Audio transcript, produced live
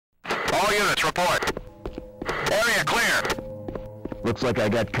report. Area clear. Looks like I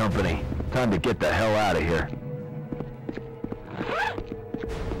got company. Time to get the hell out of here.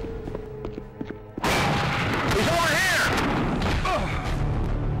 He's over here!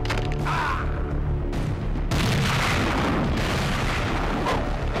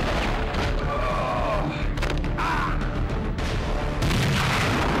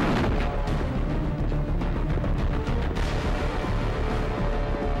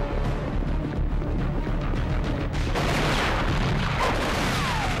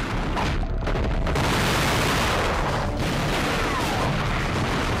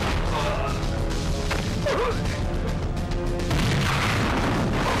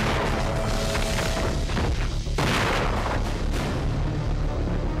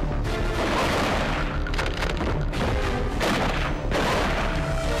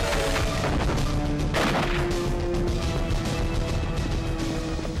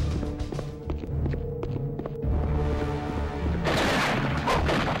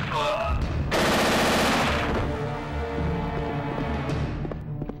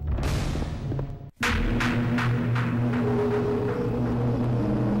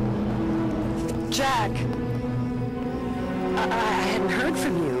 Jack, I hadn't heard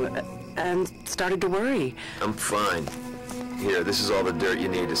from you, and started to worry. I'm fine. Here, this is all the dirt you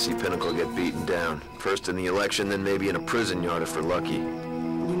need to see Pinnacle get beaten down. First in the election, then maybe in a prison yard if we're lucky.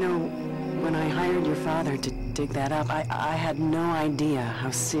 You know, when I hired your father to dig that up, I had no idea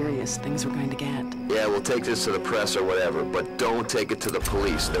how serious things were going to get. Yeah, we'll take this to the press or whatever, but don't take it to the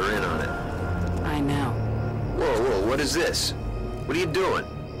police. They're in on it. I know. Whoa, what is this? What are you doing?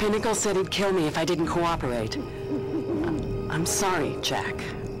 Pinnacle said he'd kill me if I didn't cooperate. I'm sorry, Jack,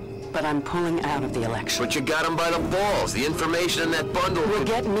 but I'm pulling out of the election. But you got him by the balls. The information in that bundle will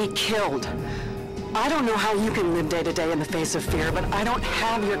get me killed. I don't know how you can live day to day in the face of fear, but I don't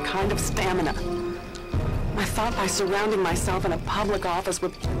have your kind of stamina. I thought by surrounding myself in a public office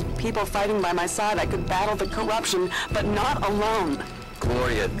with people fighting by my side, I could battle the corruption, but not alone.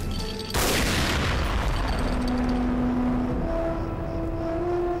 Gloria.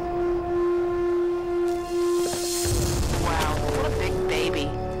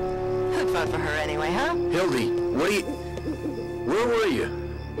 For her anyway, huh? Hildy, where were you?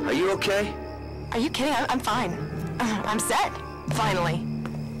 Are you okay? Are you kidding? I'm fine. I'm set. Finally.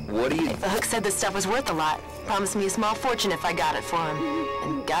 What do you... The hook said this stuff was worth a lot. Promised me a small fortune if I got it for him.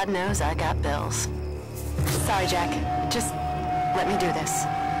 And God knows I got bills. Sorry, Jack. Just let me do this.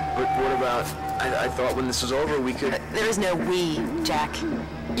 But what about... I thought when this was over we could... There is no we, Jack.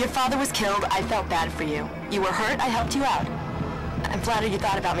 Your father was killed. I felt bad for you. You were hurt. I helped you out. I'm flattered you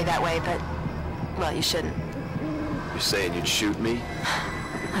thought about me that way, but... well, you shouldn't. You're saying you'd shoot me?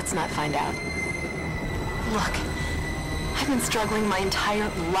 Let's not find out. Look, I've been struggling my entire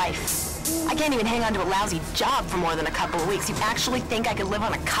life. I can't even hang on to a lousy job for more than a couple of weeks. You actually think I could live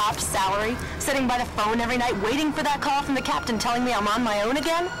on a cop's salary? Sitting by the phone every night, waiting for that call from the captain telling me I'm on my own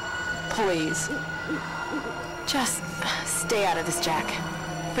again? Please. Just stay out of this, Jack.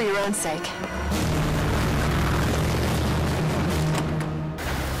 For your own sake.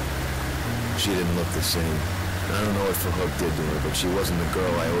 She didn't look the same. I don't know what Verhoek did to her, but she wasn't the girl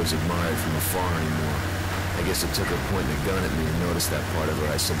I always admired from afar anymore. I guess it took her pointing a gun at me to notice that part of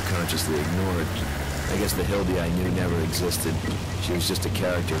her I subconsciously ignored. I guess the Hildy I knew never existed. She was just a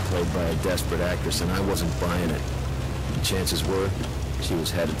character played by a desperate actress, and I wasn't buying it. The chances were, she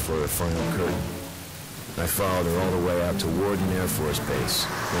was headed for her final curtain. I followed her all the way out to Warden Air Force Base,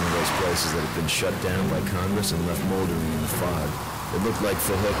 one of those places that had been shut down by Congress and left moldering in the fog. It looked like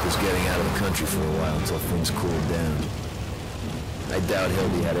Verhoek was getting out of the country for a while until things cooled down. I doubt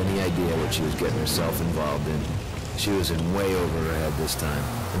Hildy had any idea what she was getting herself involved in. She was in way over her head this time,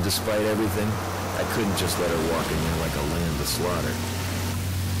 and despite everything, I couldn't just let her walk in there like a lamb to slaughter.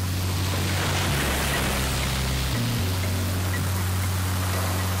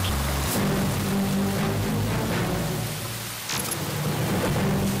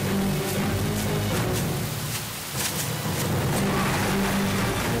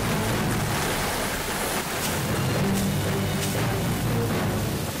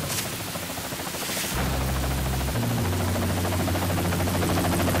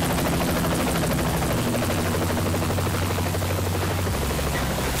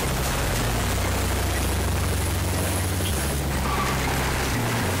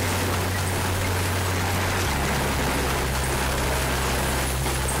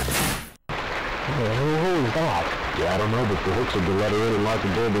 Who's that? Yeah, I don't know, but the hooks had to let her in and lock the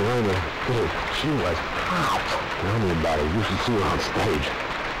door behind her. Dude, she was hot. Tell me about it. You should see her on stage.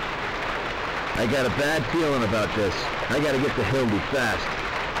 I got a bad feeling about this. I gotta get to Hildy fast.